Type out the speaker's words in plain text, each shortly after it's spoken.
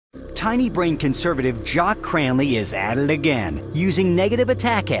Tiny brain conservative Jock Cranley is at it again, using negative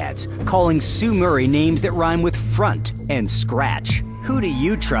attack ads, calling Sue Murry names that rhyme with front and scratch. Who do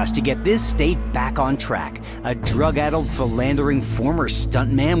you trust to get this state back on track? A drug-addled, philandering former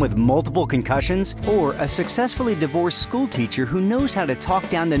stuntman with multiple concussions? Or a successfully divorced schoolteacher who knows how to talk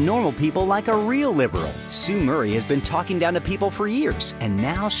down to normal people like a real liberal? Sue Murry has been talking down to people for years, and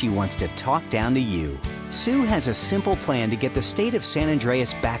now she wants to talk down to you. Sue has a simple plan to get the state of San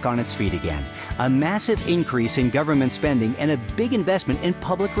Andreas back on its feet again. A massive increase in government spending and a big investment in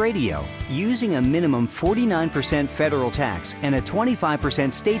public radio. Using a minimum 49% federal tax and a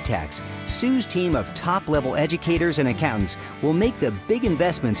 25% state tax, Sue's team of top-level educators and accountants will make the big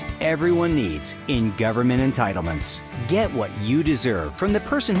investments everyone needs in government entitlements. Get what you deserve from the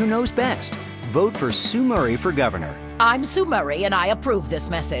person who knows best. Vote for Sue Murry for governor. I'm Sue Murry, and I approve this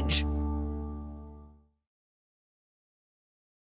message.